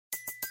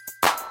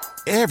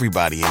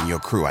Everybody in your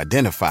crew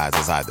identifies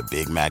as either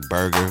Big Mac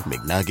Burger,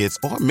 McNuggets,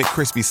 or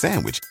McCrispy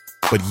Sandwich.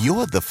 But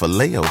you're the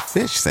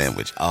Filet-O-Fish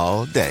Sandwich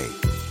all day.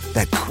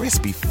 That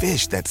crispy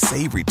fish, that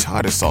savory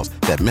tartar sauce,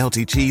 that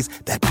melty cheese,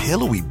 that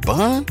pillowy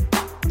bun.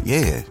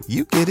 Yeah,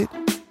 you get it.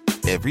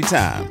 Every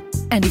time.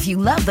 And if you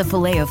love the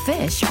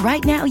Filet-O-Fish,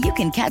 right now you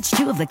can catch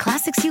two of the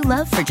classics you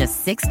love for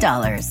just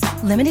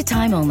 $6. Limited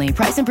time only.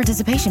 Price and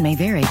participation may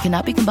vary.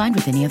 Cannot be combined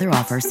with any other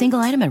offer. Single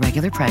item at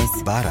regular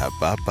price.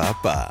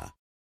 Ba-da-ba-ba-ba.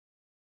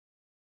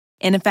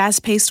 In a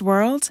fast-paced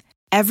world,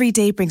 every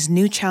day brings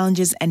new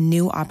challenges and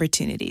new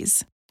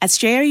opportunities. At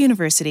Strayer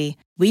University,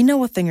 we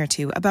know a thing or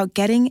two about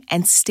getting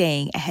and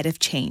staying ahead of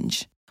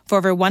change. For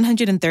over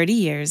 130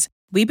 years,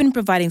 we've been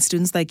providing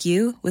students like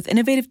you with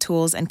innovative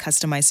tools and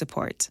customized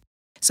support,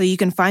 so you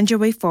can find your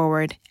way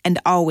forward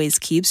and always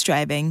keep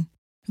striving.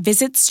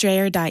 Visit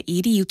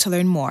strayer.edu to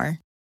learn more.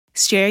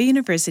 Strayer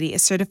University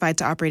is certified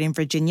to operate in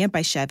Virginia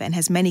by Chev and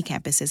has many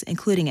campuses,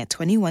 including at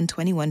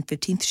 2121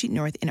 15th Street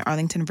North in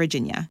Arlington,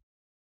 Virginia.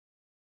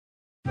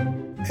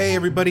 Hey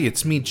everybody,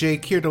 it's me,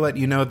 Jake, here to let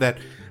you know that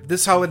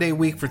this holiday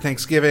week for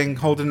Thanksgiving,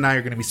 Holden and I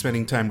are going to be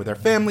spending time with our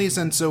families,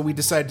 and so we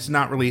decided to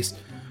not release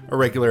a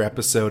regular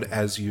episode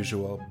as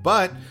usual.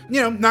 But,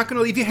 not going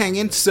to leave you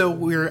hanging, so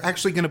we're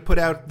actually going to put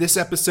out this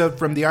episode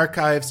from the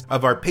archives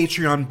of our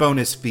Patreon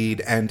bonus feed.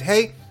 And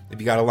hey, if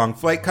you got a long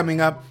flight coming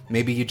up,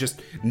 maybe you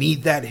just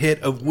need that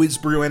hit of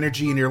WizBrew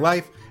energy in your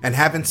life and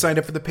haven't signed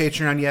up for the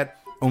Patreon yet,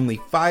 only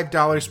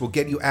 $5 will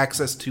get you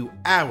access to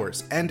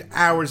hours and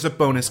hours of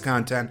bonus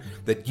content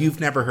that you've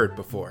never heard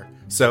before.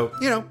 So,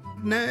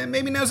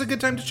 maybe now's a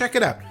good time to check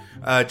it out.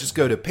 Just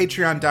go to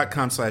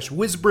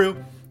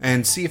patreon.com/WizBrew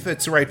and see if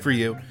it's right for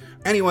you.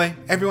 Anyway,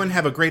 everyone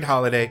have a great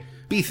holiday,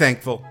 be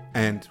thankful,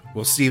 and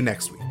we'll see you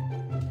next week.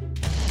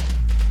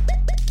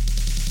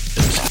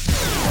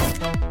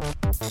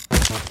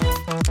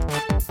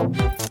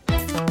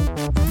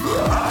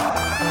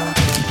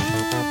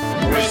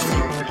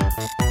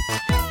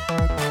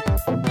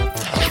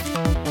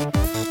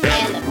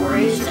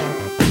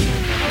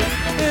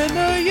 In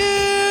the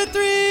year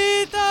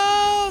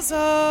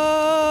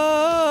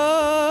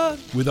 3000.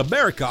 With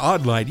America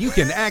Online, you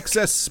can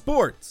access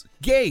sports,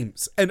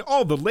 games, and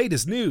all the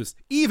latest news.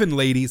 Even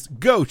ladies,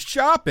 go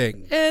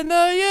shopping. In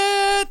the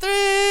year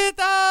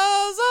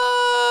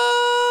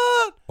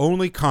 3000.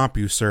 Only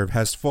CompuServe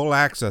has full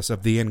access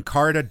of the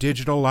Encarta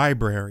digital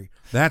library.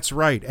 That's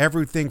right,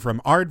 everything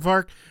from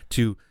Aardvark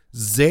to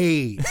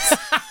Zays.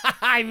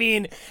 I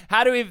mean,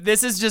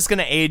 this is just going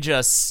to age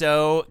us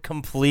so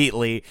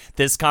completely,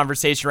 this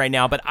conversation right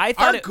now, but I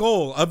thought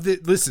goal of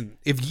listen,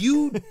 if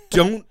you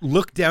don't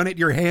look down at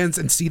your hands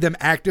and see them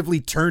actively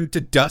turn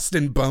to dust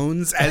and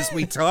bones as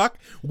we talk,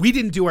 we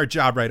didn't do our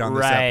job right on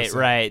this episode.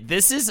 Right.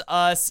 This is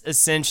us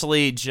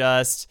essentially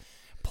just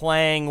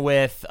playing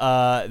with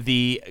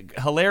the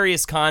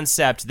hilarious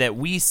concept that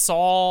we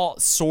saw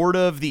sort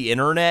of the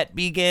internet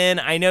begin.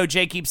 I know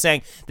Jay keeps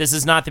saying this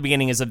is not the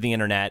beginnings of the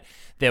internet,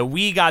 that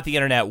we got the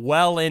internet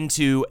well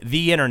into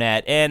the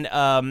internet.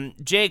 And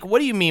Jake, what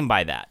do you mean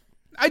by that?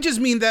 I just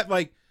mean that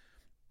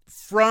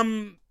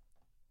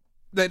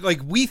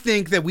we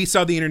think that we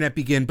saw the internet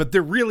begin, but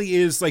there really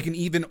is an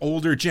even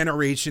older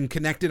generation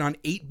connected on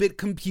 8-bit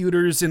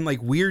computers and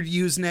weird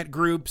Usenet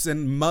groups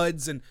and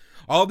MUDs and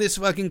all this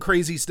fucking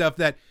crazy stuff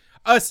that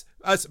us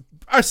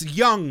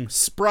young,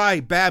 spry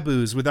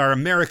baboos with our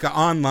America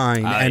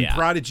Online and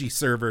Prodigy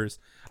servers,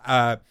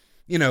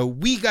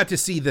 we got to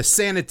see the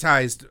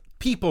sanitized,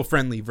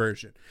 people-friendly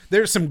version.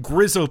 There's some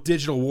grizzled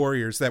digital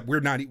warriors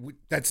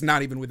that's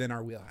not even within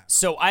our wheelhouse.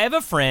 So I have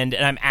a friend,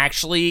 and I'm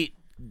actually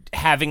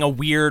having a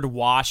weird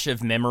wash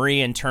of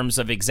memory in terms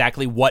of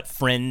exactly what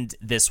friend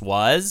this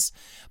was,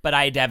 but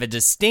I'd have a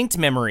distinct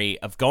memory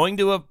of going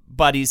to a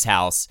buddy's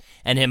house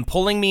and him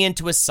pulling me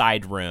into a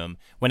side room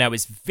when I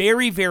was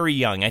very, very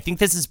young. I think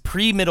this is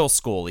pre-middle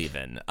school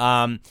even,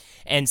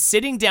 and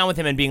sitting down with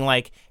him and being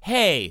like,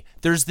 hey,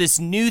 there's this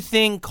new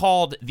thing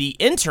called the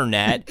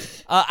internet.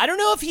 I don't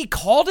know if he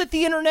called it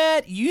the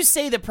internet. You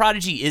say that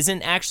Prodigy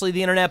isn't actually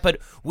the internet, but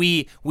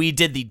we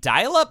did the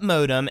dial-up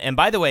modem. And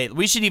by the way,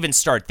 we should even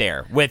start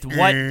there with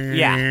what,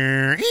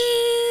 yeah.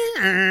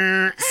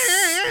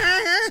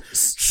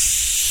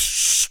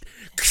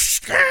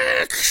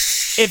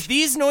 If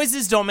these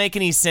noises don't make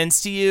any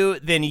sense to you,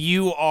 then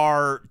you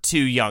are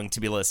too young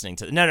to be listening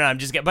to them. No, I'm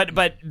just kidding.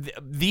 But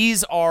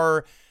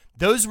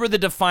those were the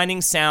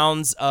defining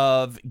sounds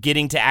of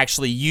getting to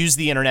actually use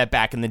the internet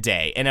back in the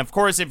day. And of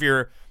course, if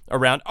you're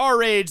around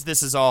our age,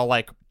 this is all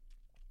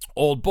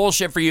old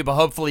bullshit for you, but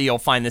hopefully you'll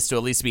find this to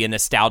at least be a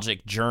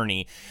nostalgic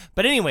journey.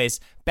 But anyways,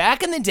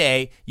 back in the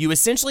day, you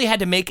essentially had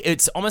to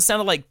it almost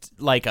sounded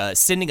like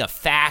sending a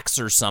fax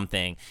or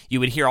something. You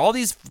would hear all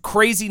these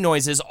crazy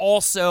noises.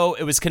 Also,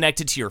 it was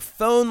connected to your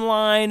phone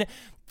line.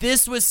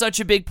 This was such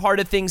a big part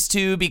of things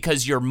too,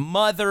 because your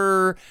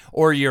mother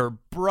or your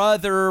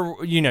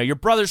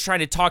brother's trying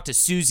to talk to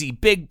Susie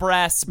Big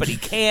Breasts, but he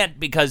can't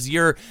because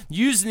you're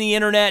using the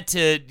internet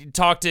to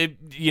talk to,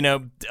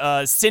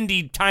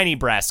 Cindy Tiny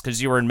Breasts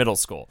because you were in middle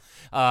school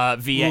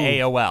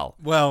via AOL.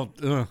 Well,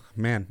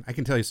 man, I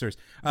can tell you stories.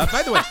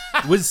 By the way,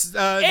 was...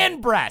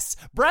 and breasts.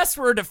 Breasts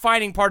were a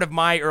defining part of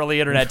my early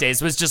internet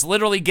days, was just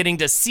literally getting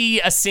to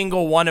see a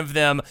single one of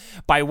them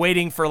by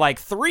waiting for like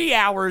 3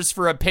 hours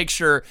for a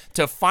picture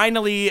to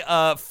finally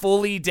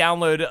fully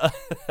download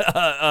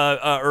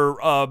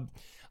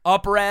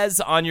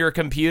UpRes on your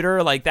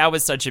computer. Like, that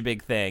was such a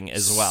big thing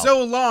as well.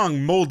 So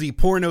long, moldy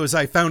pornos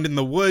I found in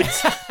the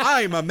woods.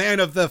 I'm a man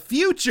of the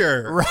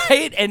future.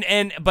 Right?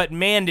 But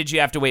man, did you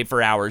have to wait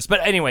for hours.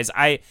 But anyways,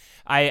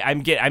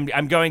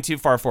 I'm going too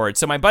far forward.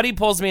 So my buddy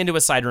pulls me into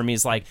a side room.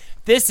 He's like,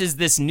 this is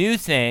this new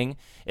thing.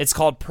 It's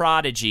called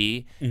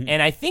Prodigy. Mm-hmm.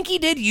 And I think he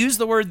did use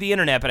the word the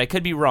internet, but I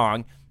could be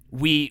wrong.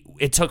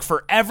 It took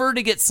forever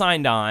to get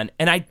signed on,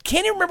 and I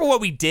can't even remember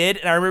what we did,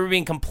 and I remember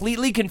being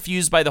completely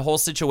confused by the whole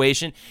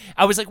situation.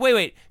 I was like,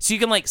 wait, so you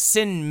can like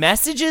send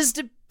messages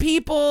to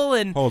people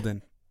and...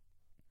 Holden.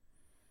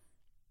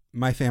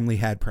 My family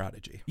had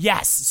Prodigy.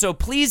 Yes, so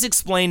please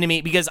explain to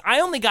me, because I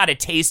only got a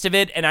taste of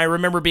it, and I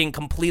remember being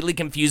completely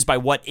confused by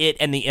what it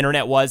and the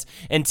internet was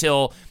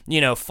until,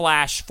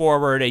 flash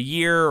forward a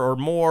year or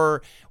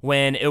more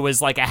when it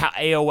was like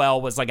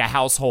AOL was like a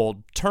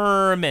household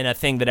term and a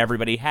thing that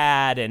everybody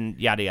had and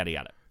yada, yada,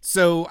 yada.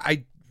 So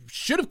I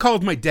should have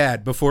called my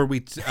dad before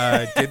we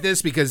did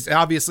this, because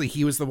obviously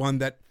he was the one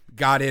that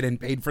got it and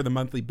paid for the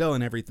monthly bill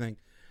and everything.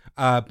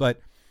 But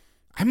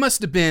I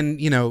must have been,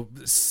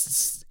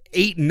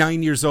 8,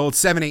 9 years old,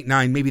 7, 8,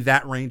 9, maybe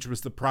that range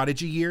was the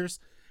Prodigy years.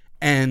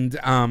 And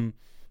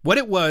what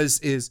it was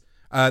is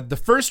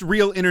the first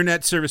real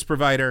internet service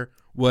provider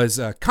was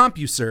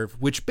CompuServe,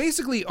 which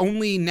basically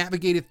only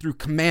navigated through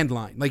command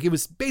line. Like, it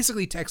was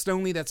basically text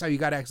only. That's how you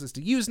got access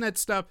to Usenet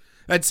stuff.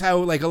 That's how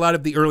like a lot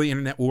of the early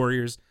internet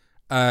warriors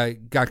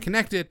got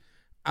connected.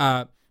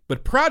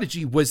 But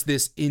Prodigy was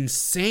this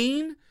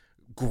insane,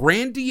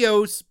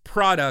 grandiose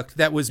product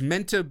that was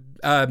meant to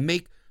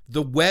make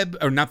the web,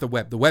 or not the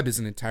web is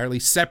an entirely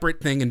separate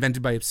thing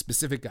invented by a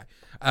specific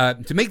guy,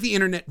 to make the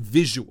internet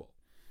visual.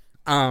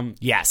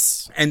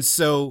 Yes. And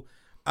so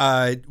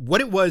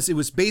what it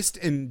was based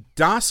in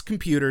DOS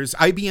computers,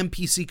 IBM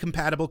PC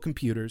compatible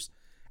computers,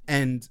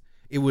 and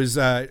it was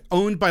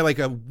owned by like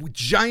a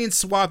giant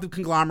swath of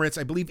conglomerates.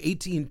 I believe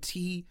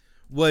AT&T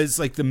was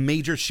like the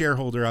major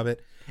shareholder of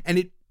it. And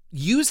it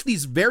used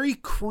these very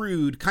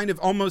crude, kind of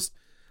almost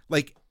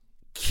like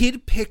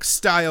kid pick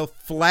style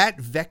flat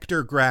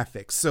vector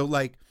graphics. So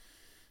like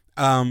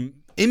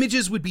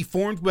images would be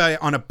formed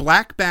on a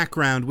black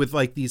background with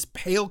like these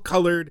pale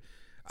colored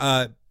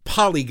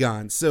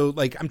polygons. So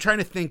like I'm trying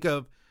to think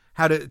of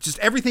how to just,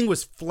 everything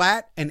was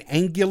flat and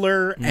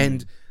angular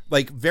and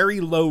like very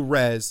low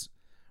res.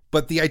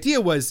 But the idea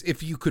was,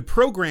 if you could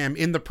program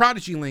in the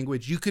Prodigy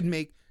language, you could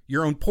make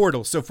your own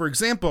portal. So for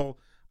example,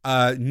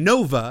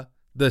 Nova,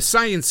 the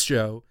science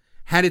show,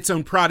 had its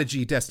own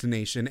Prodigy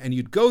destination, and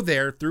you'd go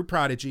there through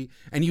Prodigy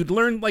and you'd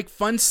learn like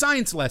fun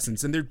science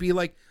lessons, and there'd be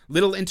like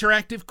little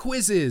interactive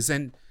quizzes,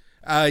 and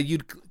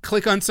you'd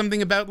click on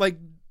something about like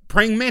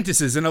praying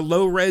mantises, and a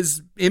low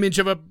res image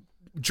of a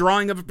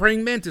drawing of a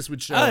praying mantis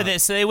would show up.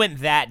 So they went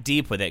that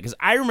deep with it, because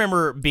I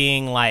remember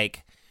being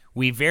like,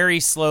 we very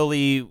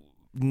slowly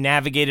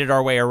navigated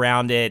our way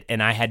around it,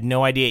 and I had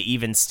no idea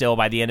even still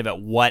by the end of it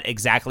what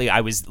exactly I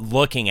was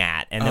looking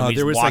at, and then we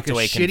there was walked like a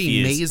away shitty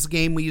confused. maze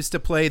game we used to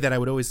play that I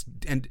would always,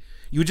 and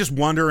you would just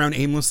wander around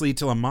aimlessly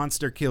till a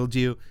monster killed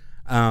you.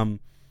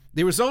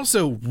 There was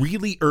also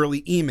really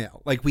early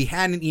email. Like, we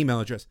had an email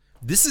address.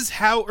 This is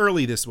how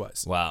early this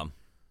was. Wow.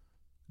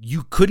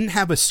 You couldn't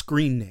have a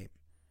screen name.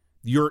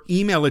 Your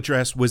email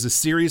address was a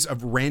series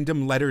of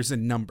random letters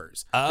and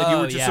numbers that you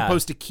were just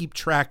supposed to keep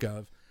track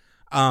of.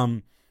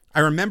 I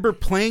remember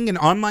playing an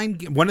online,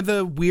 one of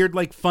the weird,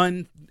 like,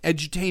 fun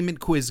edutainment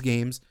quiz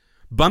games,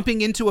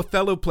 bumping into a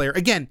fellow player,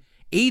 again,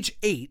 age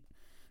 8,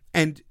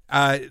 and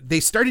they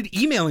started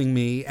emailing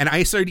me, and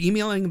I started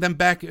emailing them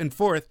back and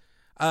forth,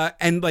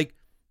 and, like,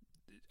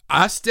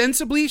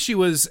 ostensibly she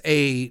was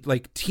a,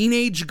 like,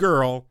 teenage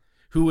girl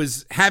who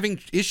was having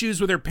issues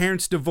with her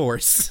parents'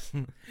 divorce,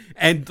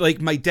 and, like,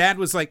 my dad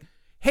was like,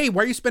 hey,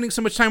 why are you spending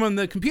so much time on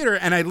the computer?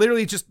 And I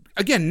literally just,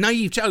 again,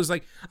 naive child, was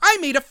like, I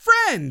made a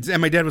friend,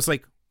 and my dad was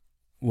like,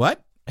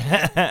 what?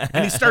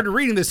 And he started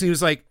reading this, and he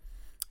was like,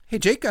 hey,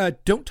 Jake,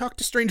 don't talk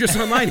to strangers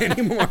online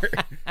anymore.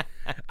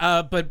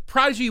 But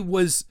Prodigy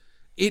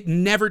it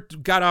never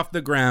got off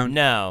the ground.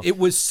 No. It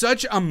was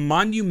such a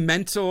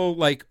monumental,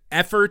 like,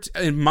 effort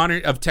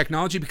of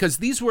technology, because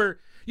these were,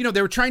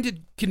 they were trying to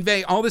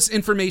convey all this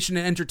information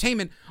and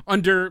entertainment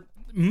under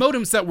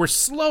modems that were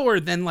slower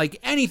than, like,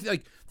 anything.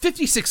 Like,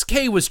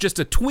 56K was just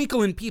a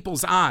twinkle in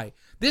people's eye.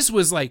 This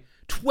was, like,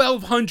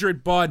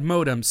 1,200 baud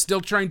modems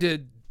still trying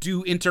to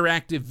do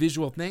interactive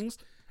visual things,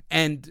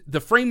 and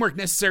the framework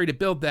necessary to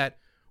build that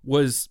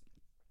was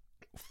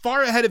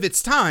far ahead of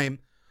its time,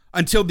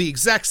 until the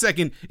exact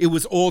second it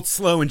was old,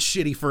 slow, and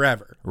shitty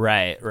forever.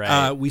 Right.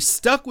 We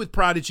stuck with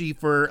Prodigy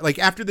for, like,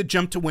 after the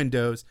jump to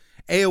Windows,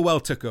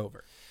 AOL took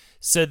over.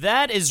 So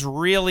that is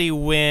really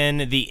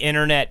when the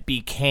internet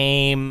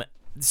became...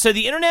 So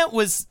the internet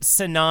was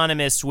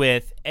synonymous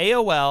with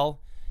AOL,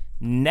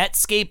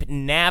 Netscape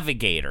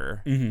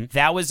Navigator.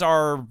 That was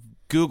our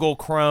Google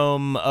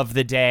Chrome of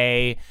the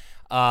day.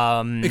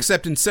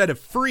 Except instead of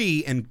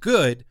free and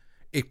good,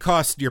 it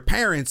cost your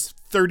parents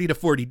 $30 to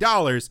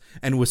 $40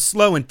 and was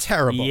slow and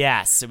terrible.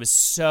 Yes, it was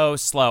so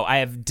slow. I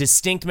have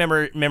distinct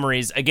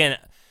memories. Again,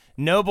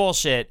 no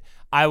bullshit.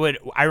 I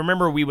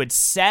remember we would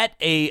set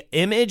a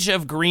image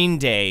of Green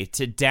Day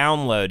to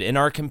download in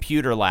our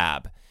computer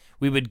lab.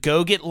 We would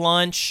go get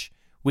lunch.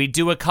 We'd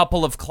do a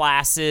couple of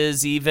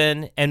classes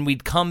even, and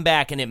we'd come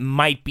back and it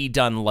might be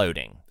done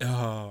loading.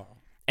 Oh.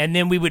 And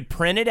then we would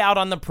print it out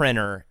on the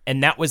printer,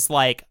 and that was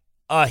like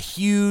a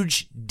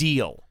huge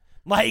deal.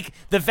 Like,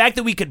 the fact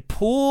that we could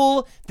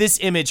pull this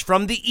image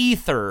from the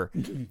ether,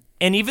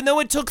 and even though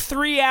it took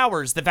 3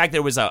 hours, the fact that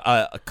it was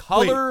a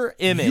color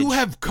image. You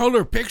have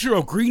color picture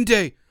of Green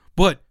Day,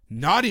 but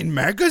not in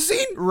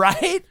magazine?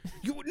 Right?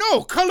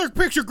 No, color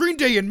picture Green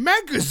Day in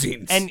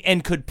magazines.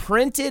 And could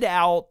print it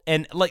out,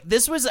 and like,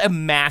 this was a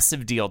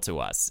massive deal to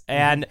us.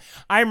 And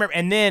I remember,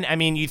 and then, I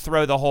mean, you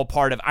throw the whole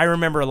part of, I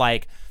remember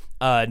like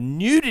a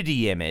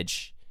nudity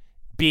image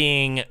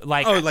being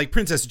like... Oh, like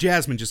Princess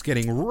Jasmine just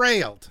getting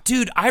railed.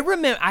 Dude, I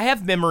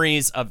have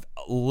memories of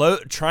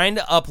trying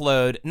to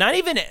upload,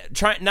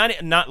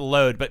 not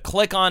load, but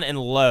click on and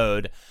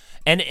load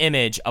an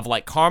image of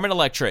like Carmen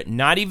Electra,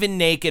 not even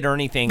naked or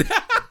anything,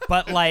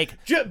 but like...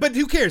 But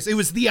who cares? It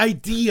was the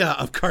idea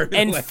of Carmen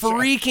and Electra.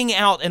 freaking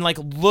out and like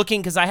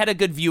looking, because I had a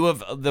good view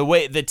of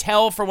the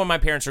tell for when my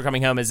parents were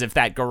coming home is if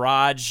that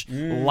garage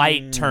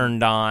light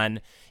turned on.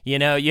 You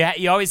know,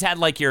 you always had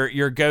like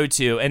your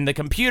go-to, and the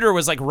computer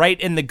was like right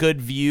in the good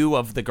view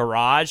of the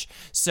garage.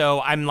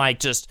 So I'm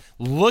like just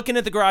looking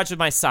at the garage with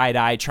my side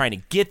eye, trying to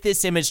get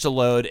this image to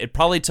load. It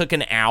probably took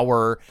an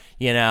hour,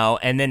 you know,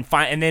 and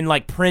then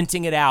like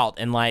printing it out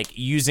and like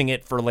using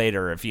it for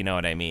later, if you know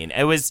what I mean.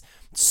 It was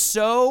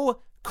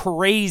so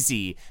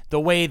crazy the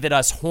way that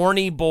us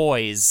horny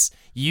boys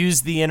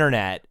use the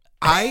internet.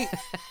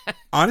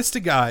 Honest to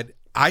God,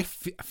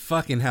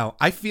 fucking hell.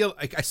 I feel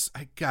like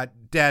God,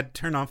 Dad,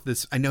 turn off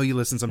this. I know you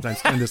listen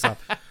sometimes. Turn this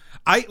off.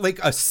 I like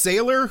a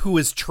sailor who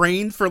is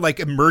trained for like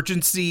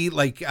emergency,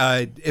 like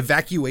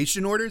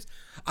evacuation orders.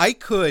 I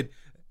could,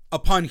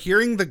 upon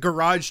hearing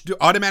the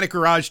automatic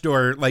garage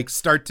door like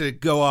start to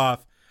go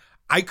off,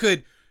 I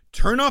could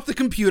turn off the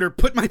computer,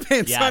 put my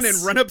pants on, and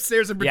run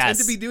upstairs and pretend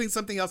to be doing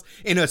something else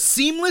in a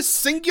seamless,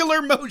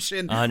 singular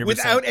motion 100%.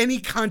 Without any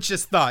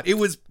conscious thought. It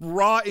was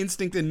raw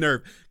instinct and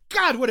nerve.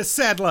 God, what a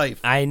sad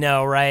life. I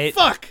know, right?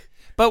 Fuck.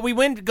 But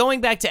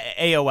going back to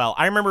AOL,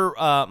 I remember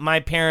my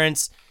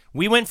parents,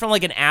 we went from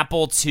like an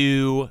Apple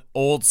to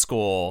old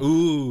school.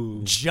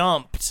 Ooh.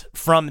 Jumped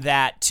from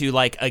that to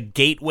like a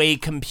gateway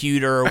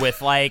computer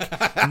with like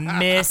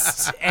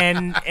Mist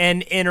and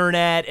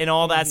internet and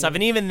all that stuff.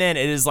 And even then,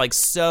 it is like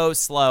so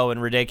slow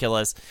and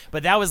ridiculous.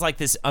 But that was like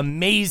this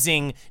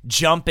amazing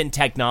jump in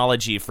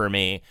technology for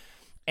me.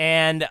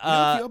 And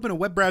if you open a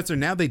web browser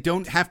now, they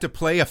don't have to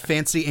play a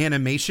fancy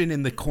animation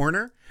in the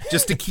corner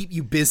just to keep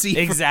you busy.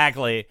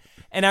 Exactly.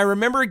 And I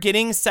remember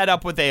getting set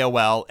up with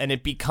AOL and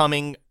it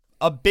becoming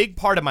a big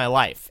part of my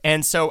life.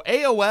 And so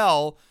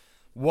AOL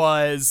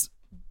was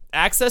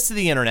access to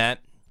the internet,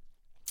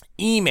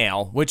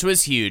 email, which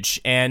was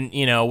huge and,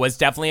 you know, was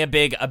definitely a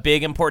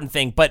big important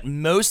thing, but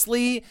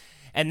mostly,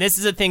 and this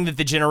is a thing that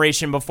the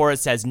generation before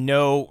us has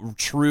no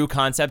true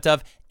concept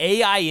of,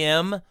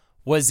 AIM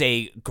was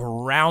a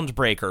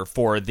groundbreaker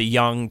for the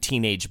young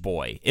teenage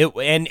boy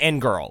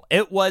and girl.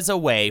 It was a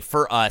way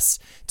for us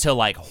to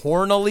like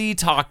hornily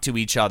talk to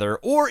each other,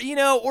 or you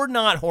know, or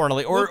not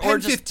hornily, or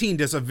Pen just 15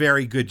 does a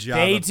very good job.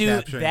 They of do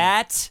capturing.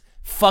 that.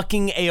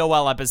 Fucking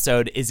AOL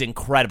episode is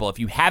incredible. If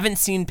you haven't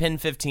seen Pen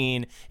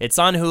 15, it's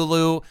on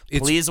Hulu.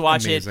 Please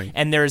watch amazing. it.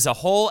 And there's a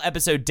whole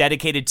episode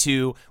dedicated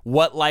to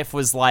what life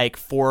was like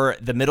for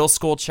the middle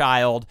school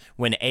child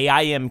when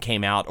AIM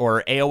came out,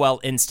 or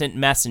AOL Instant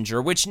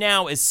Messenger, which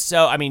now is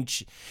so, I mean,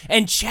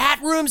 and chat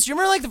rooms. Do you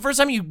remember like the first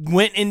time you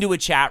went into a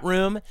chat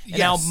room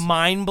and how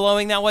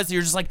mind-blowing that was?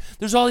 You're just like,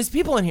 there's all these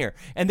people in here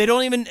and they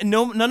don't even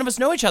know, none of us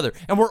know each other.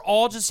 And we're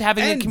all just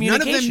having a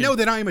communication. None of them know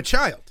that I am a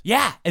child.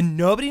 Yeah, and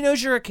nobody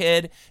knows you're a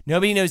kid.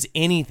 Nobody knows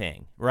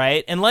anything,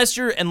 right? Unless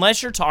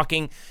you're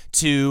talking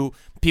to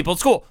people at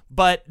school.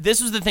 But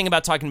this was the thing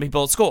about talking to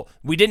people at school.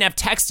 We didn't have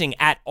texting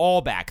at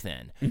all back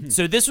then. Mm-hmm.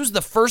 So this was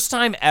the first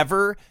time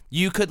ever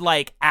you could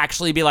like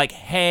actually be like,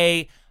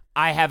 "Hey,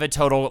 I have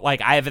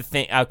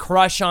a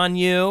crush on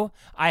you.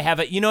 I have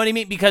a, you know what I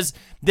mean?" Because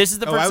this is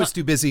the first I was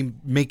too busy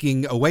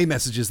making away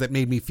messages that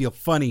made me feel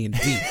funny and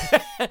deep.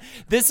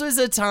 This was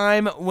a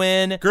time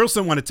when Girls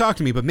don't want to talk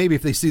to me, but maybe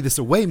if they see this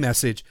away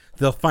message,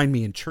 they'll find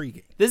me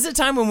intriguing. This is a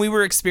time when we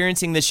were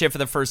experiencing this shit for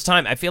the first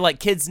time. I feel like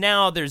kids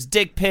now, there's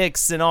dick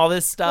pics and all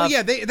this stuff.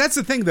 Well, yeah, that's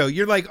the thing, though.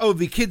 You're like, oh,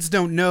 the kids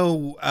don't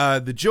know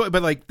the joy.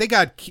 But, like, they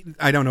got,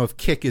 I don't know if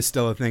Kik is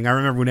still a thing. I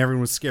remember when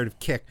everyone was scared of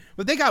Kik.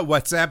 But they got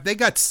WhatsApp. They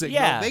got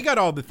Signal. Yeah. They got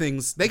all the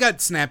things. They got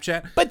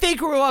Snapchat. But they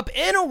grew up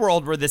in a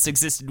world where this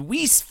existed.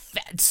 We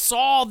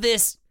saw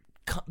this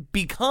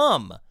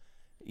become...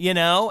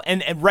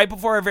 and right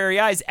before our very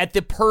eyes at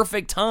the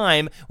perfect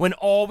time when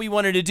all we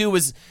wanted to do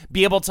was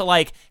be able to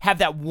like have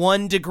that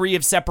 1 degree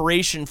of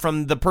separation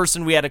from the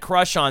person we had a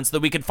crush on so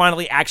that we could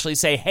finally actually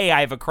say, hey, I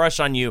have a crush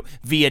on you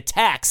via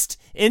text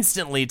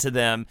instantly to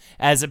them,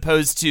 as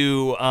opposed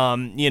to,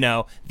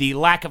 the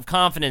lack of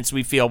confidence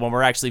we feel when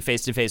we're actually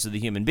face to face with a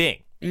human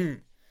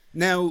being.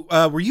 Now,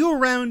 were you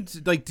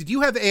around, like, did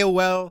you have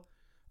AOL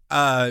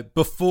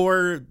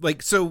before,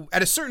 like, so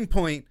at a certain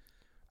point,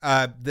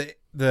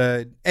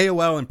 the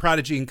AOL and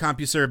Prodigy and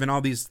CompuServe and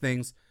all these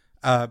things,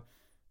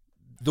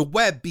 the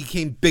web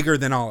became bigger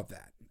than all of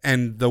that.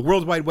 And the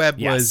World Wide Web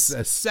was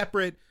a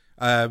separate,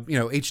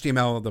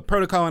 HTML, the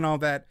protocol and all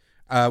that,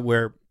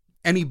 where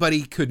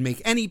anybody could make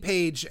any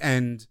page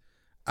and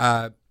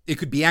it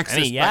could be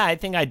accessed. I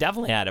think I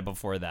definitely had it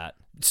before that.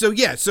 So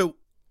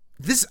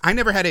I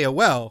never had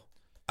AOL.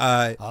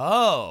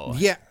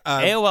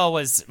 AOL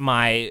was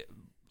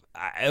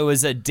it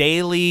was a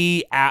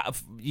daily,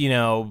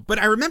 But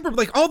I remember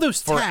like all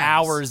those tabs. For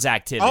hours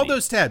activity. All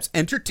those tabs.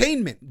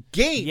 Entertainment.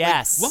 Game.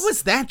 Yes. Like, what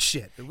was that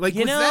shit? Like,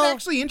 was that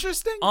actually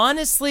interesting?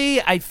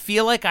 Honestly, I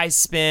feel like I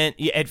spent...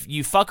 If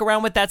you fuck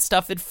around with that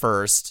stuff at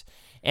first,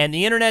 and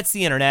the internet's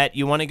the internet,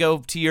 you want to go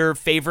to your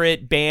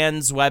favorite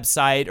band's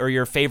website or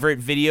your favorite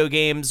video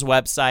games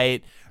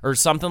website or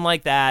something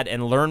like that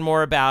and learn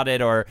more about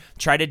it, or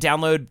try to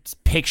download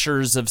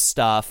pictures of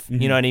stuff.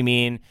 You know what I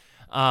mean?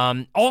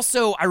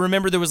 Also, I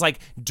remember there was like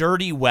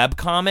dirty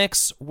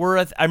webcomics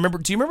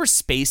do you remember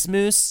Space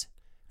Moose?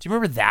 Do you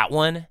remember that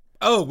one?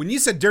 Oh, when you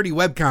said dirty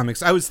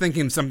webcomics, I was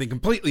thinking something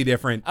completely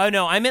different. Oh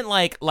no, I meant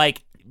like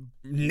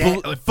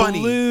funny.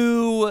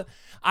 Blue.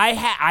 I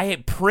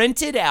had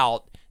printed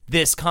out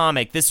this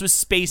comic. This was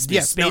Space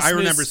Moose. Yes, I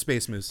remember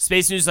Space Moose.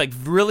 Space Moose, like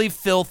really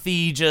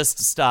filthy, just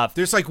stuff.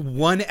 There's like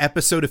one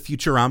episode of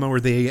Futurama where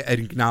they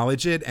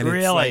acknowledge it, and really?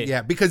 It's like,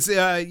 yeah, because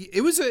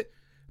it was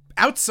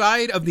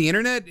outside of the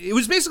internet, it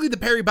was basically the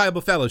Perry Bible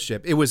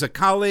Fellowship. It was a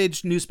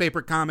college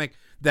newspaper comic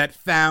that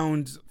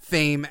found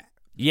fame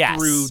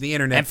through the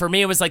internet. And for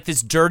me, it was like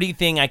this dirty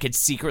thing I could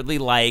secretly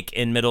like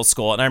in middle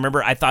school. And I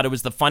remember I thought it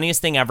was the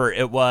funniest thing ever.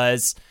 It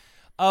was,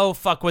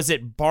 was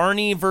it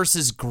Barney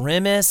versus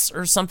Grimace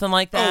or something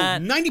like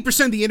that?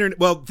 90% of the internet.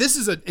 Well, this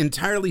is an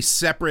entirely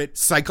separate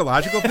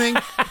psychological thing,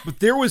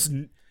 but there was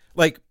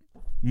like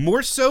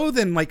more so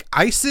than like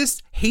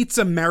ISIS hates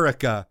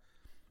America,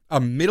 a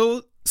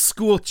middle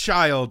school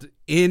child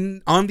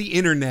on the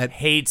internet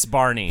hates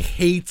Barney.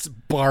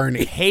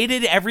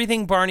 Hated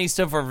everything Barney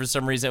stood for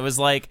some reason. It was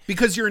like,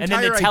 because your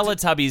entire and then the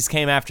Teletubbies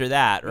came after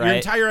that, right? Your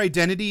entire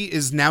identity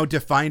is now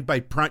defined by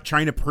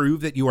trying to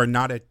prove that you are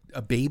not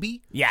a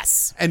baby.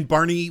 Yes. And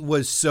Barney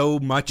was so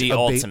much the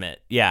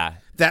ultimate,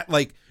 that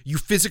like you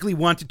physically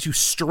wanted to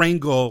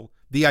strangle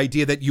the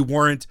idea that you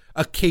weren't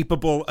a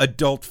capable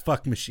adult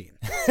fuck machine.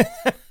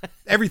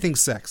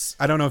 Everything's sex.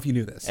 I don't know if you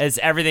knew this.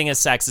 Everything is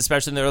sex,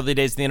 especially in the early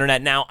days of the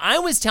internet. Now, I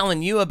was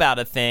telling you about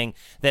a thing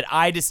that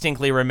I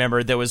distinctly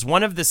remember that was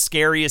one of the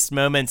scariest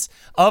moments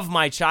of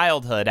my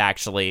childhood,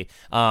 actually,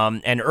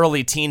 and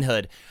early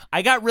teenhood.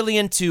 I got really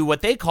into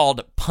what they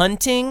called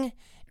punting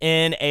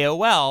in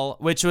AOL,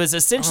 which was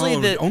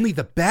essentially only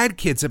the bad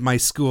kids at my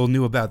school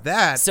knew about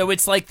that. So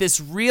it's like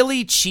this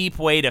really cheap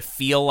way to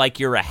feel like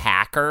you're a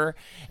hacker,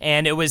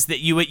 and it was that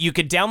you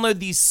could download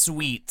these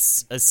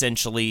suites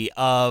essentially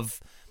of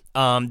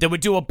that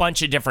would do a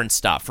bunch of different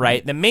stuff,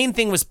 right? The main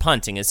thing was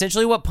punting.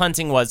 Essentially what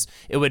punting was,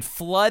 it would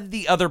flood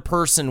the other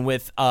person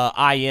with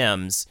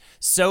IMs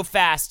so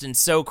fast and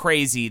so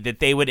crazy that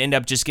they would end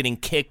up just getting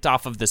kicked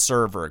off of the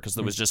server because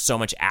there was just so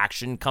much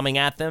action coming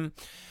at them.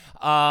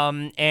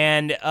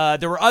 And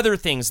there were other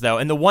things, though.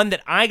 And the one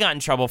that I got in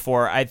trouble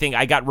for, I think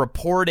I got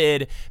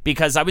reported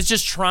because I was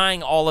just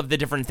trying all of the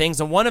different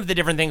things. And one of the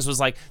different things was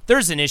like,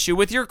 there's an issue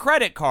with your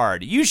credit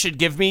card. You should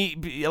give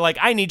me, like,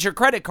 I need your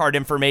credit card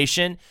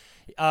information,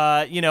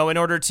 in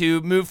order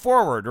to move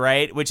forward,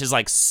 right? Which is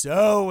like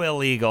so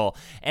illegal.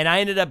 And I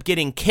ended up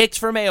getting kicked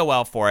from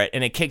AOL for it,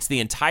 and it kicked the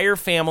entire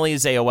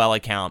family's AOL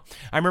account.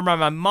 I remember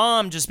my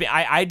mom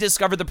I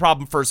discovered the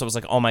problem first. I was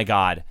like, oh my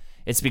God.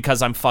 It's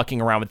because I'm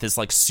fucking around with this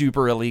like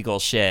super illegal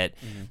shit.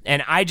 Mm-hmm.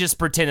 And I just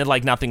pretended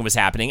like nothing was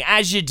happening,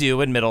 as you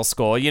do in middle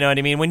school. You know what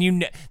I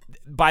mean?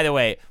 By the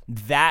way,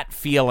 that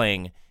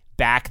feeling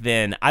back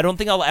then, I don't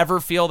think I'll ever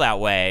feel that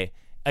way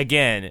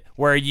again,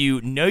 where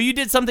you know you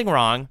did something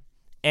wrong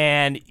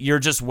and you're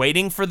just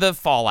waiting for the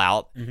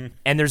fallout,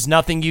 and there's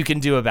nothing you can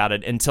do about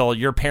it until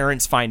your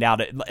parents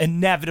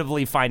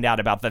inevitably find out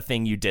about the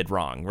thing you did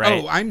wrong,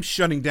 right? Oh, I'm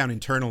shutting down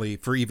internally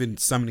for even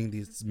summoning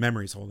these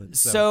memories, Holden.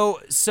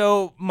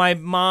 So my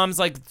mom's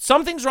like,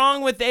 something's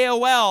wrong with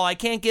AOL. I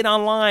can't get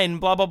online,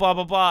 blah, blah, blah,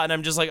 blah, blah. And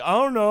I'm just like,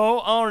 oh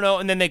no.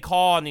 And then they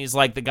call, and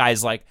the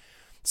guy's like,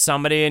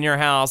 somebody in your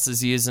house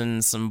is using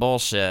some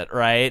bullshit,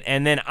 right?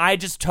 And then I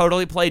just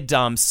totally played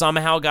dumb,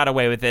 somehow got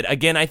away with it.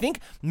 Again, I think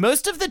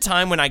most of the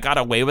time when I got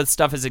away with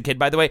stuff as a kid,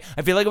 by the way,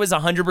 I feel like it was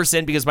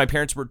 100% because my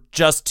parents were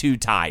just too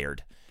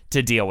tired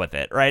to deal with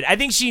it, right? I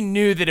think she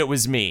knew that it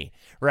was me,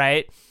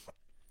 right?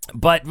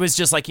 But was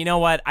just like, you know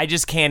what? I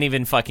just can't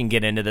even fucking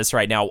get into this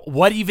right now.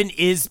 What even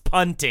is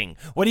punting?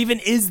 What even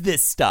is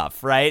this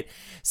stuff, right?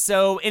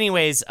 So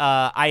anyways,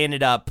 I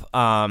ended up,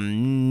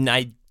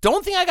 I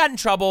don't think I got in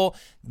trouble.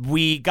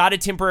 We got a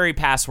temporary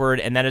password,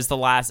 and that is the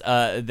last,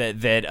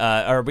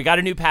 or we got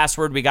a new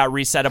password. We got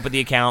reset up with the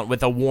account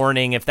with a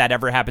warning. If that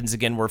ever happens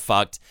again, we're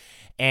fucked.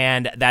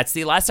 And that's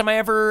the last time I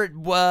ever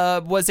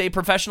was a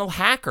professional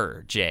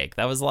hacker, Jake.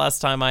 That was the last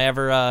time I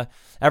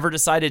ever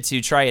decided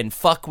to try and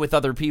fuck with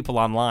other people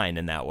online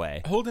in that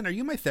way. Holden, are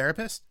you my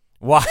therapist?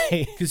 Why?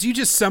 Because you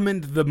just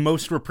summoned the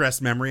most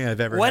repressed memory I've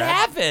ever had. What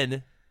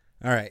happened?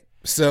 All right.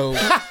 So,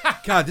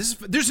 God,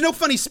 there's no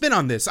funny spin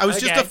on this. I was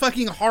just a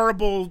fucking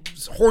horrible,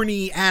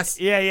 horny ass,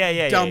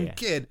 dumb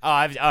kid.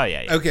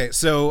 Yeah. Okay,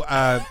 so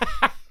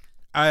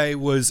I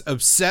was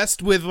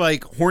obsessed with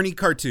like horny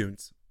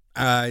cartoons.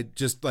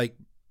 Just like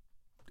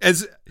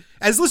as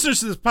listeners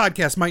to this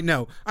podcast might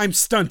know, I'm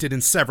stunted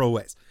in several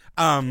ways.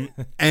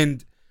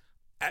 And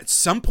at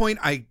some point,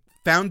 I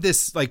found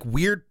this like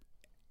weird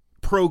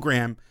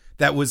program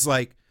that was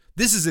like,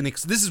 this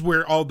is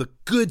where all the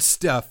good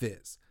stuff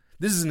is.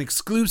 This is an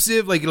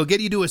exclusive, like it'll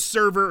get you to a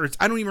server, or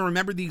I don't even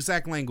remember the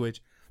exact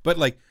language, but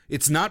like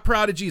it's not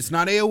Prodigy, it's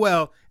not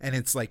AOL, and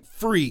it's like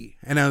free.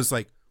 And I was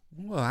like,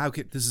 well,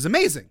 this is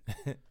amazing.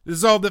 This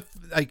is all the,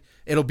 like,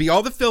 it'll be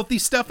all the filthy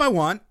stuff I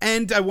want,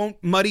 and I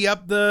won't muddy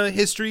up the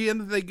history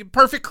and the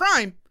perfect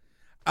crime.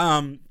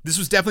 This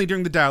was definitely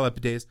during the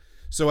dial-up days.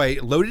 So I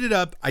loaded it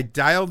up, I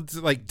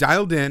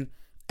dialed in,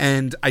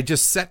 and I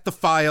just set the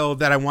file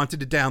that I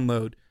wanted to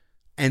download,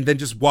 and then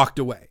just walked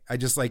away. I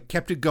just like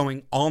kept it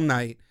going all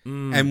night.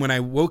 And when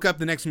I woke up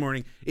the next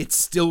morning, it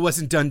still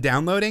wasn't done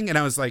downloading. And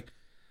I was like,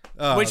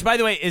 which by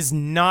the way is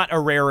not a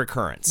rare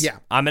occurrence. Yeah.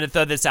 I'm going to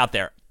throw this out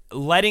there.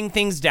 Letting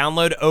things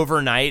download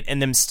overnight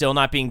and them still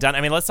not being done.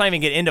 I mean, let's not even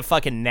get into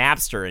fucking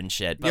Napster and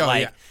shit. But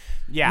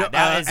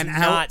that is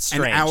not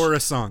strange. An hour a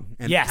song.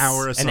 An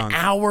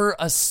hour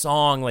a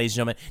song, ladies and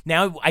gentlemen.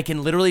 Now I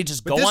can literally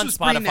just go on Spotify. This was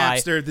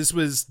pre-Napster. This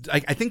was,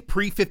 I think,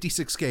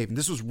 pre-56K. And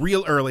this was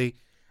real early.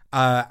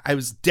 I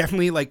was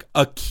definitely like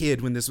a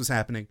kid when this was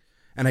happening.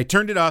 And I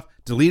turned it off,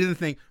 deleted the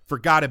thing,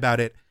 forgot about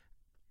it.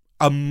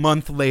 A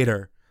month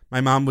later, my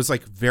mom was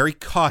like very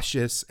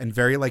cautious and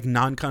very like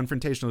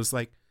non-confrontational. It was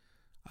like,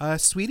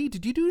 sweetie,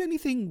 did you do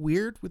anything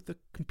weird with the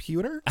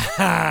computer?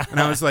 And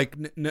I was like,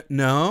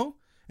 no.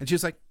 And she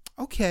was like,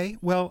 okay,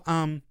 well,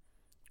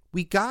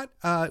 we got,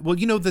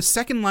 the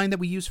second line that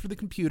we use for the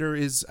computer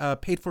is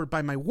paid for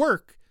by my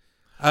work.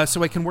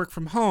 So I can work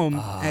from home.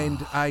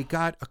 And I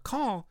got a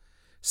call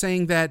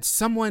saying that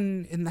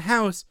someone in the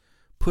house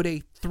put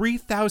a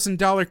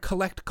 $3,000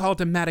 collect call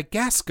to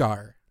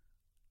Madagascar.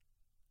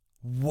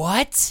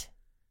 What?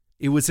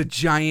 It was a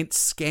giant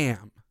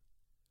scam.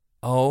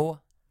 Oh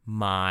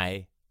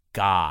my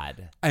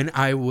God. And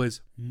I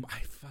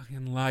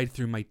fucking lied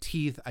through my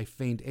teeth. I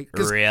feigned it.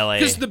 Really?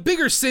 Because the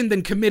bigger sin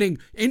than committing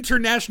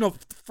international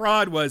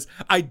fraud was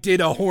I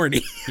did a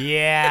horny.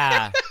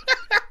 Yeah.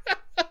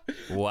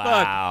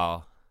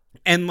 Wow.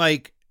 And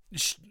like,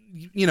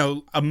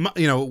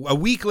 a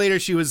week later,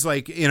 she was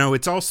like,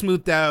 it's all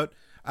smoothed out.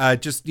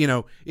 Just,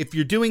 if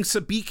you're doing so,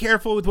 be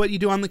careful with what you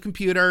do on the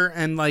computer,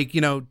 and like,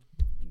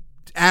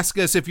 ask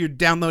us if you're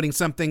downloading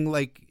something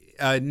like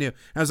new. And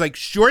I was like,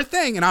 sure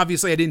thing. And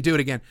obviously I didn't do it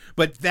again.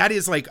 But that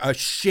is like a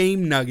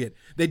shame nugget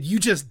that you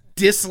just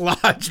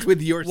dislodged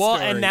with your story. Well,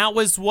 and that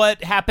was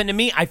what happened to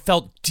me. I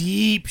felt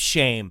deep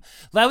shame.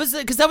 That was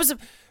because that was the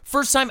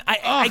first time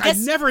I guess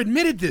I've never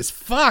admitted this.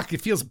 Fuck,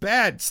 it feels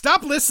bad.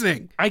 Stop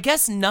listening. I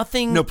guess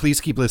nothing. No,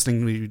 please keep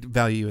listening. We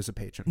value you as a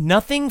patron.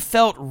 Nothing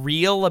felt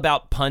real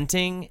about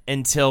punting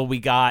until we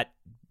got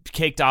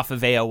kicked off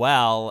of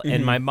AOL,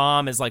 and my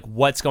mom is like,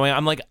 "What's going on?"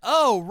 I'm like,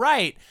 "Oh,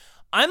 right."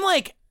 I'm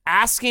like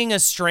asking a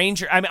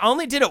stranger. I mean, I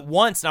only did it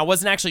once, and I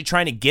wasn't actually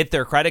trying to get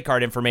their credit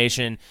card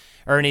information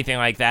or anything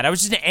like that. I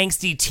was just an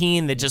angsty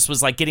teen that just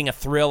was like getting a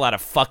thrill out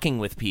of fucking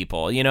with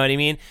people. You know what I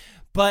mean?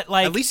 But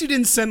like, at least you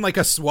didn't send like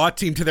a SWAT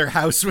team to their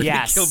house when they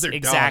killed their dog.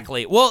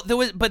 Exactly. Well, there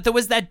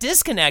was that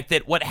disconnect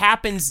that what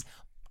happens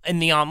in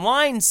the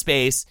online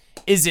space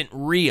isn't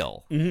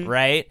real,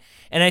 right?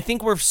 And I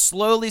think we're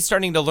slowly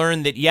starting to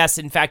learn that, yes,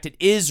 in fact, it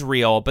is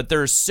real, but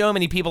there are so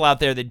many people out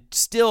there that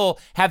still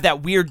have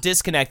that weird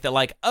disconnect that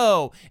like,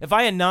 oh, if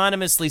I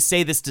anonymously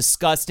say this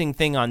disgusting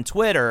thing on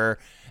Twitter,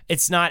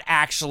 it's not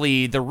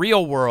actually the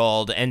real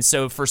world, and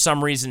so for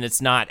some reason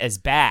it's not as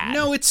bad.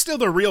 No, it's still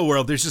the real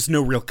world. There's just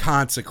no real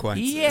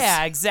consequences.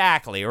 Yeah,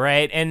 exactly,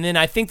 right? And then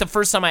I think the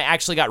first time I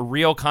actually got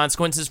real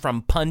consequences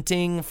from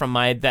punting, from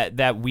my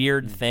that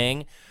weird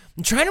thing.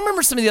 I'm trying to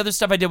remember some of the other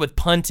stuff I did with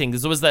punting,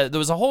 because there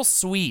was a whole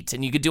suite,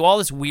 and you could do all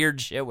this weird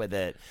shit with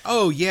it.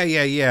 Oh,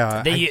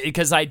 yeah.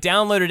 Because I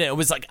downloaded it. It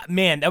was like,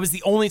 man, that was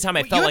the only time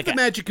I felt like... You have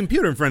the magic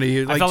computer in front of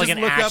you. I felt like an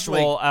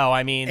actual...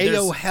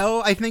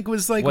 AOL, I think,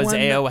 was like was one.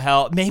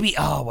 AOL. Maybe...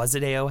 Oh, was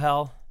it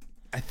AOL?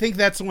 I think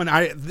that's when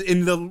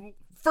in the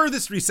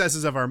furthest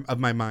recesses of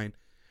my mind.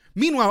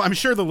 Meanwhile, I'm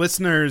sure the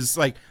listeners,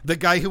 like the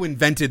guy who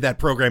invented that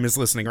program is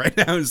listening right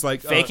now. Is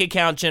like fake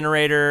account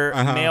generator,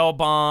 mail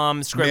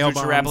bomb, script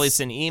which rapidly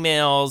send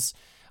emails,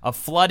 a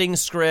flooding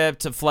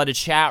script to flood a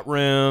chat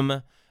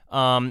room,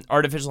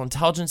 artificial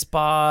intelligence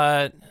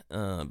bot,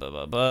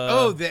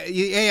 Oh,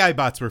 the AI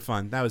bots were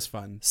fun. That was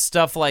fun.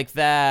 Stuff like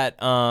that.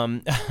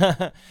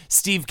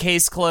 Steve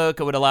Case Cloak,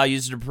 it would allow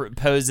users to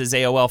pose as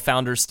AOL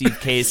founder Steve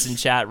Case in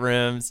chat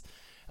rooms.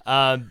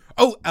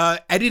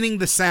 Editing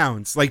the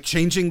sounds, like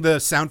changing the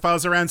sound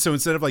files around, so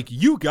instead of like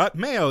 "you got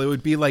mail," it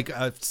would be like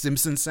a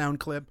Simpsons sound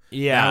clip.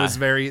 Yeah,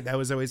 that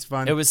was always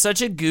fun. It was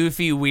such a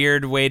goofy,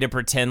 weird way to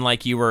pretend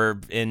like you were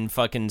in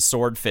fucking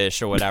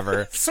Swordfish or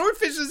whatever.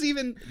 Swordfish is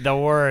even the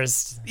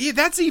worst. Yeah,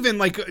 that's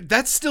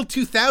still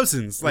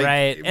 2000s, like,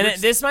 right?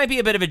 And this might be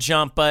a bit of a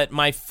jump, but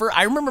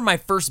I remember my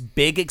first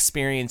big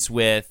experience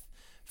with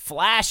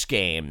Flash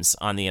games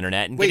on the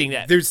internet and getting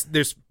that.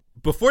 There's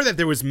before that,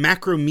 there was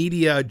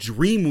Macromedia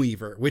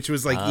Dreamweaver, which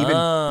was like even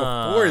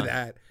before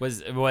that.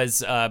 Was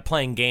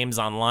playing games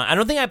online. I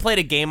don't think I played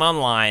a game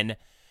online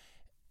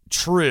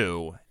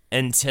true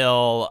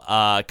until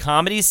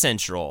Comedy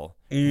Central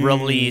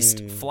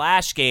released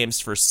Flash games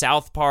for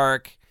South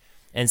Park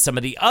and some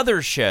of the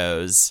other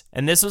shows.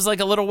 And this was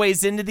like a little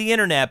ways into the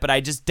internet, but I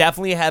just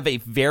definitely have a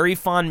very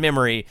fond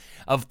memory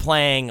of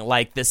playing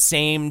like the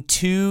same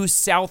 2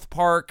 South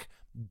Park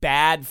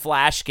bad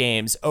Flash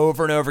games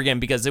over and over again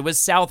because it was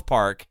South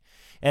Park,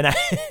 and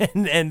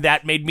and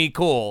that made me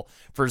cool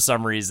for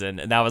some reason,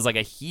 and that was like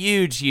a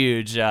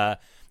huge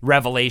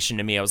revelation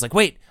to me. I was like,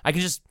 wait, I can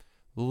just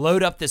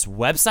load up this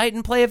website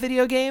and play a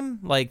video game?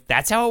 Like,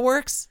 that's how it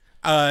works?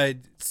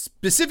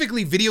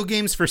 Specifically video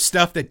games for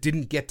stuff that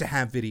didn't get to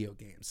have video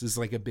games is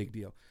like a big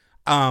deal.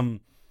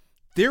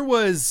 There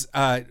was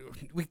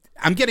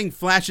I'm getting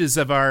flashes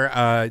of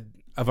our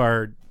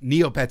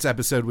Neopets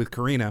episode with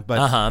Karina,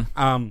 but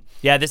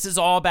yeah, this is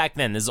all back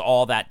then. This is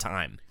all that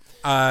time.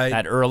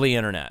 That early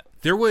internet.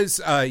 There was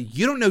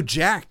You Don't Know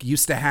Jack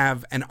used to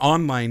have an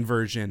online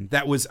version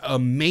that was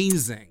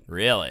amazing.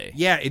 Really?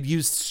 Yeah, it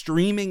used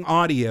streaming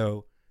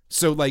audio.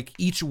 So like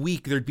each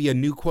week there'd be a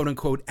new quote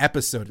unquote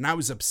episode, and I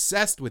was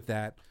obsessed with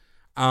that.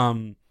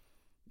 And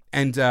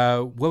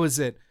what was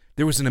it?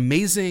 There was an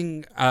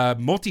amazing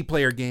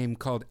multiplayer game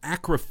called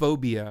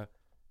Acrophobia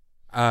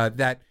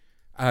that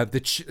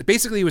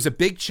basically it was a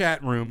big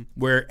chat room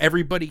where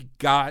everybody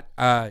got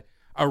a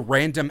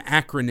random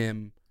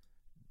acronym,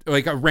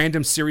 like a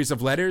random series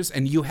of letters,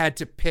 and you had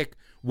to pick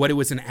what it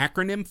was an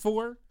acronym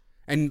for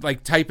and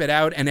like type it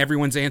out, and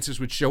everyone's answers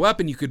would show up,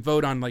 and you could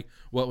vote on like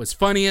what was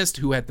funniest,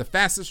 who had the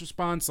fastest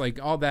response,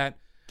 like all that.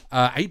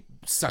 I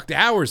sucked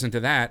hours into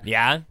that.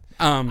 Yeah.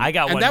 I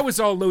got one. And that was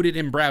all loaded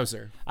in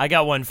browser. I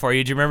got one for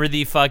you. Do you remember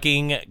the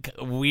fucking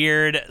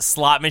weird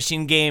slot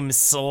machine game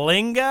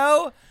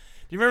Slingo?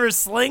 Do you remember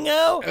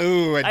Slingo?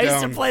 Oh, I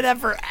used to play that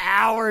for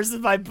hours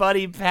with my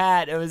buddy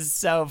Pat. It was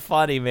so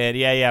funny, man.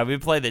 Yeah. We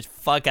played the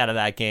fuck out of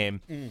that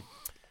game.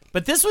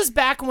 But this was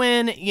back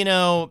when,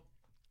 it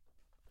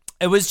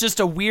was just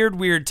a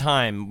weird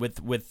time with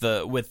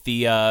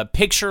the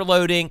picture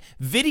loading.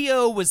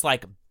 Video was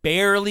like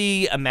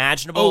barely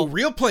imaginable. Oh,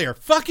 Real Player.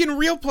 Fucking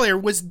Real Player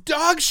was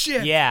dog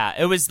shit. Yeah,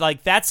 it was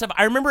like that stuff.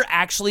 I remember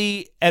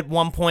actually at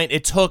one point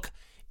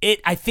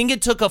I think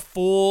it took a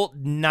full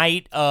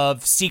night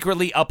of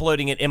secretly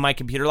uploading it in my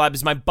computer lab,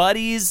 because my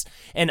buddies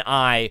and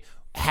I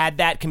had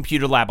that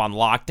computer lab on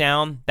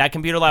lockdown. That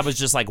computer lab was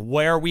just like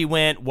where we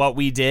went, what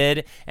we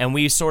did, and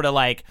we sort of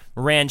like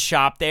ran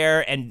shop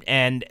there,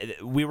 and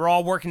we were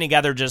all working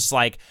together, just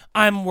like,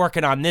 I'm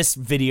working on this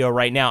video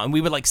right now, and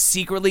we would like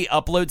secretly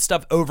upload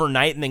stuff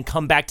overnight and then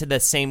come back to the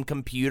same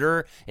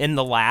computer in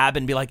the lab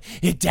and be like,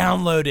 it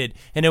downloaded,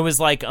 and it was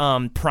like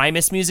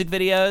Primus music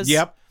videos.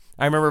 Yep.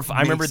 I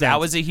remember that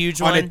was a huge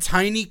one. On a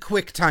tiny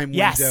QuickTime window.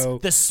 Yes,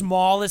 the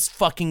smallest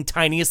fucking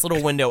tiniest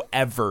little window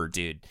ever,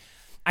 dude.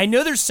 I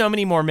know there's so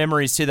many more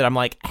memories too that I'm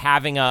like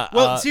having a.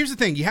 Well, here's the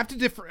thing: you have to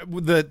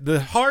the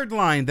hard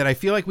line that I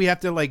feel like we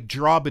have to like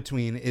draw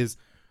between is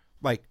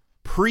like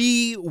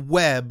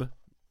pre-web,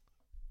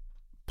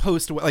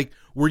 post-web. Like,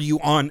 were you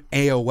on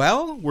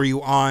AOL? Were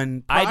you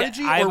on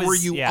Prodigy? Were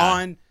you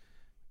on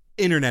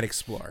Internet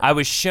Explorer? I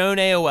was shown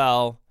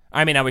AOL.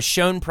 I mean, I was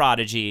shown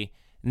Prodigy,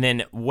 and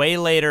then way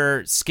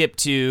later skipped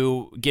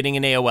to getting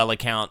an AOL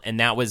account, and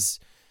that was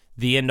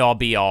the end-all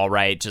be-all,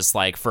 right? Just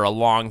like for a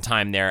long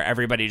time there,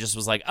 everybody just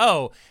was like,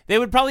 oh, they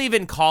would probably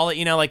even call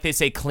it, like they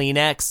say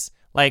Kleenex.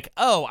 Like,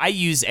 oh, I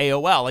use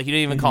AOL. Like, you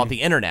don't even call it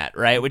the internet,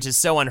 right? Which is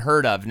so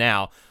unheard of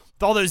now.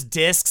 With all those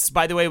discs,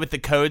 by the way, with the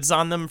codes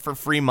on them for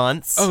free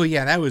months. Oh,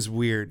 yeah, that was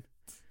weird.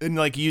 And,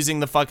 like, using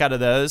the fuck out of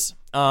those.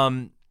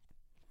 And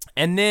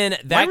then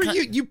that... Why were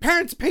you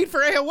parents paid for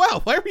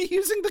AOL? Why were you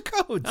using the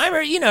codes? I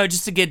remember,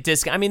 just to get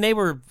disc... I mean, they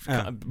were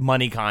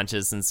money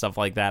conscious and stuff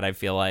like that, I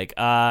feel like.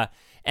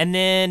 And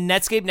then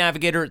Netscape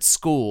Navigator at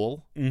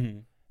school. Mm-hmm.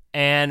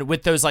 And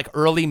with those, like,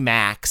 early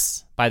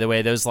Macs, by the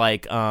way, those,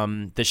 like,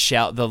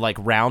 the like,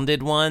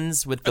 rounded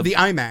ones with the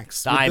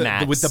iMacs. The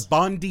iMacs. With the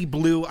Bondi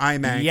blue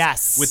iMacs.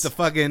 Yes. With the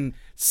fucking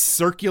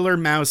circular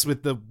mouse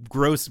with the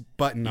gross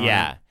button on it.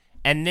 Yeah.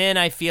 And then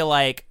I feel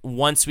like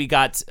once we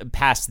got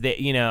past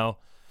the,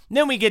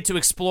 then we get to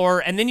explore,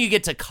 and then you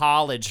get to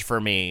college for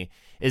me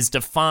is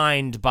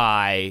defined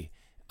by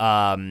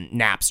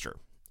Napster.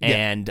 Yeah.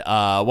 And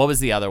what was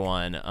the other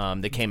one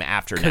that came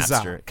after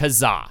Napster?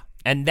 Kazaa.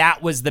 And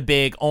that was the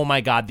big, oh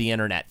my God, the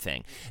internet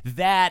thing.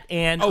 That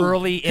and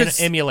early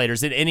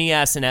emulators, and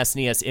NES and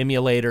SNES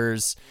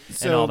emulators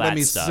and all that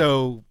stuff.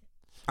 So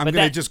I'm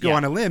going to just go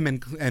on a limb,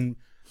 and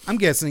I'm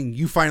guessing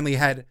you finally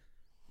had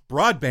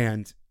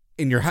broadband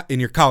in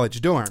your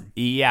college dorm.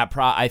 Yeah,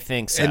 I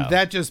think so. And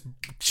that just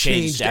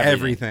changed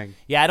everything.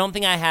 Yeah, I don't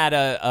think I had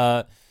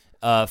a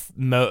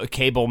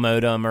cable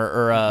modem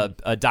or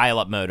a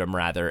dial-up modem,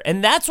 rather.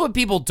 And that's what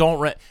people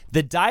don't...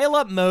 The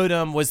dial-up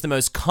modem was the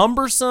most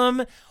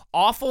cumbersome,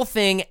 awful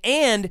thing.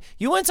 And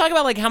you want to talk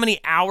about like how many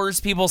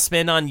hours people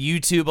spend on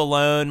YouTube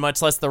alone,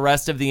 much less the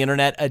rest of the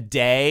internet, a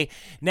day.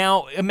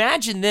 Now,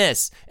 imagine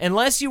this.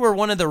 Unless you were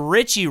one of the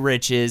richy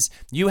riches,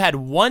 you had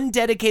one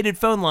dedicated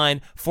phone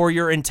line for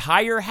your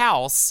entire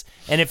house.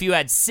 And if you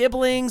had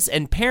siblings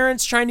and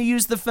parents trying to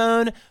use the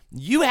phone,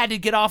 you had to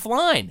get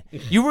offline.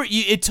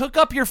 It took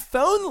up your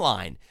phone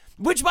line.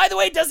 Which, by the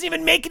way, doesn't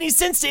even make any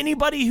sense to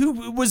anybody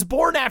who was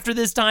born after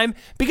this time,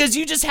 because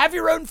you just have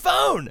your own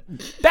phone.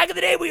 Back in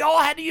the day, we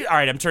all had to use... All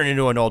right, I'm turning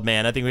into an old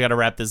man. I think we got to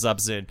wrap this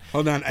up soon.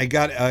 Hold on. I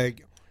got...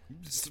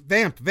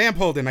 Vamp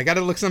Holden. I got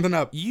to look something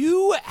up.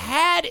 You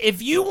had...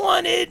 If you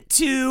wanted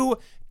to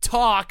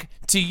talk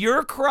to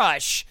your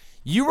crush,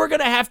 you were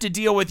going to have to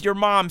deal with your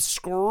mom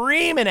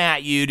screaming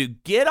at you to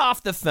get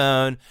off the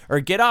phone or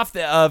get off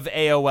of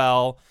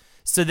AOL,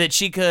 so that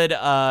she could,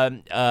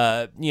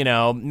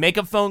 make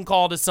a phone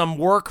call to some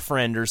work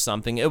friend or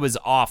something. It was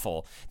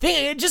awful.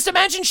 Just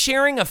imagine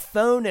sharing a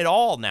phone at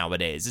all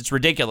nowadays. It's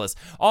ridiculous.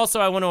 Also,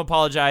 I want to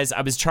apologize.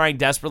 I was trying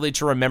desperately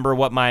to remember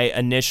what my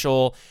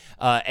initial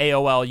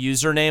AOL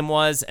username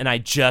was, and I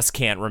just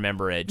can't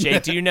remember it.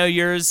 Jake, do you know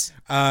yours?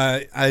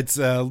 It's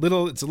a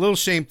little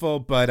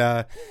shameful,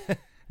 but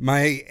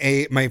my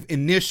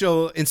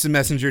initial Instant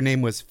Messenger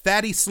name was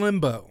Fatty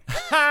Slimbo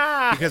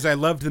because I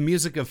loved the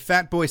music of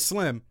Fatboy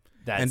Slim.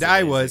 That's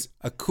I was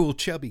a cool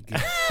chubby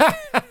guy.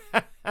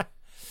 All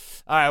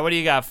right, what do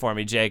you got for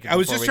me, Jake? I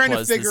was just trying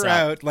to figure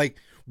out like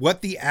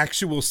what the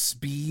actual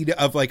speed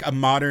of like a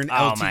modern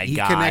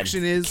LTE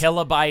connection is.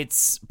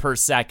 Kilobytes per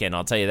second,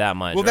 I'll tell you that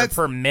much. Well, that's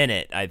per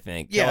minute, I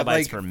think. Yeah, kilobytes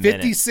like per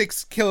minute.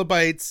 56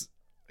 kilobytes.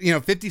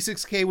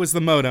 56K was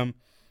the modem.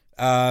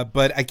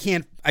 But I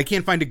can't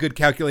find a good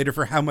calculator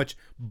for how much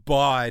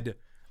baud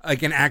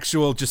like an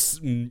actual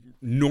just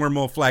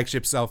normal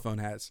flagship cell phone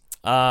has.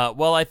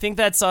 Well, I think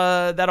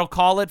that'll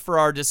call it for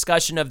our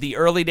discussion of the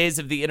early days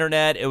of the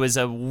internet. It was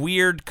a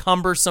weird,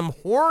 cumbersome,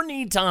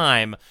 horny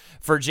time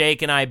for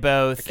Jake and I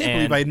both. I can't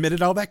believe I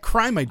admitted all that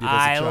crime I did as a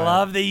child. I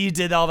love that you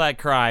did all that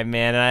crime,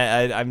 man.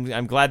 And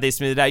I'm glad they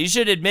smoothed it out. You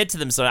should admit to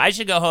them so. I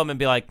should go home and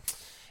be like,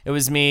 it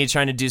was me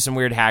trying to do some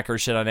weird hacker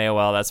shit on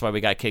AOL. That's why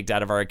we got kicked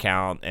out of our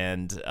account.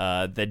 And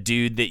the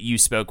dude that you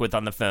spoke with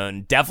on the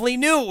phone definitely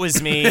knew it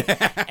was me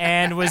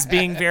and was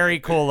being very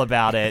cool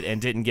about it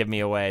and didn't give me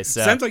away.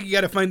 So sounds like you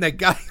got to find that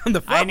guy on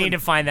the phone. I need to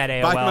find that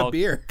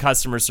AOL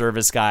customer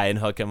service guy and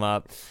hook him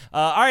up.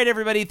 All right,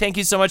 everybody. Thank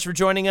you so much for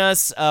joining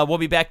us. We'll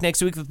be back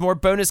next week with more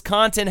bonus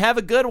content. Have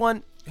a good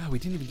one. Oh, we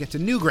didn't even get to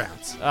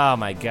Newgrounds. Oh,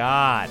 my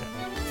God.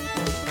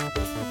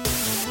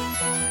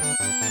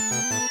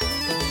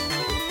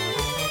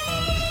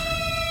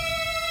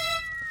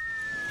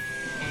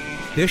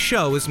 This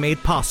show is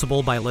made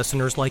possible by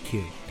listeners like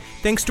you.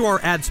 Thanks to our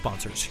ad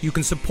sponsors, you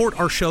can support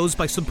our shows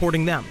by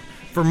supporting them.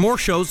 For more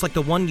shows like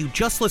the one you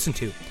just listened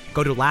to,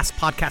 go to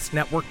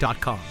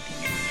lastpodcastnetwork.com.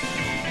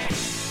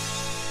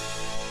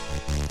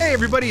 Hey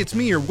everybody, it's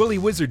me, your woolly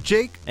wizard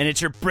Jake. And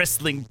it's your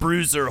bristling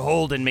bruiser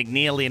Holden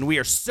McNeely, and we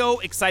are so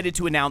excited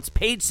to announce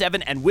Page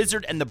 7 and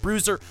Wizard and the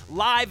Bruiser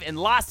live in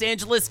Los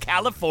Angeles,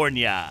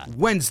 California.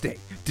 Wednesday,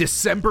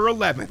 December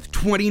 11th,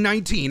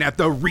 2019 at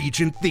the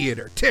Regent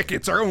Theater.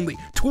 Tickets are only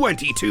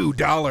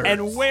 $22.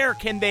 And where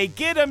can they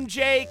get them,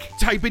 Jake?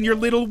 Type in your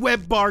little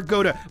web bar,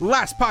 go to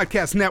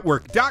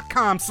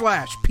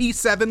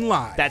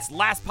lastpodcastnetwork.com/P7Live. That's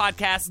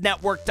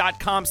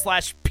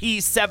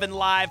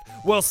lastpodcastnetwork.com/P7Live.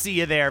 We'll see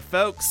you there,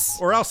 folks.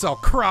 Or else I'll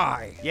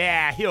cry.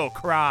 Yeah, he'll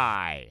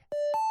cry.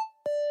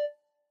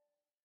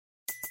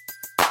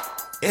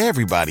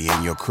 Everybody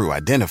in your crew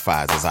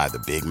identifies as either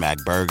Big Mac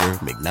Burger,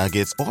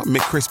 McNuggets, or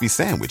McCrispy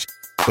Sandwich.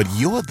 But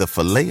you're the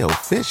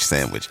Filet-O-Fish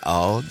Sandwich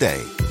all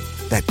day.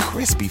 That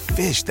crispy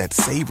fish, that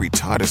savory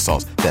tartar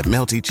sauce, that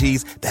melty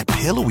cheese, that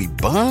pillowy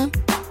bun.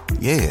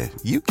 Yeah,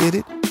 you get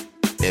it.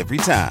 Every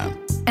time.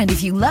 And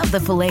if you love the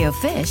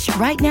Filet-O-Fish,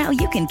 right now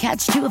you can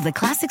catch two of the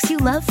classics you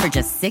love for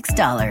just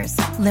 $6.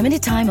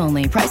 Limited time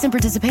only. Price and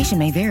participation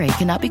may vary.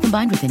 Cannot be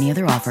combined with any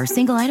other offer.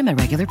 Single item at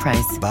regular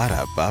price.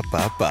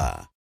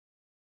 Ba-da-ba-ba-ba.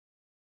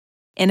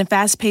 In a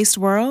fast-paced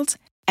world,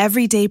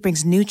 every day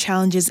brings new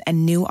challenges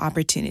and new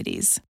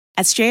opportunities.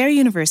 At Strayer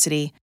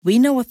University, we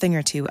know a thing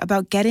or two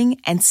about getting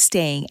and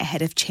staying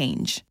ahead of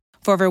change.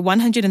 For over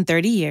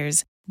 130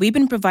 years, we've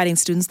been providing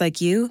students like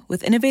you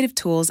with innovative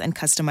tools and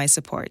customized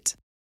support,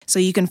 so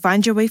you can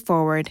find your way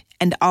forward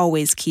and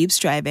always keep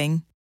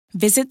striving.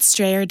 Visit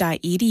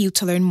strayer.edu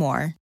to learn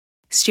more.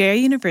 Strayer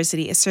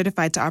University is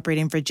certified to operate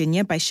in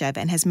Virginia by Chev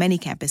and has many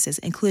campuses,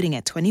 including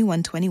at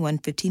 2121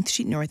 15th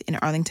Street North in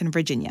Arlington,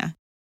 Virginia.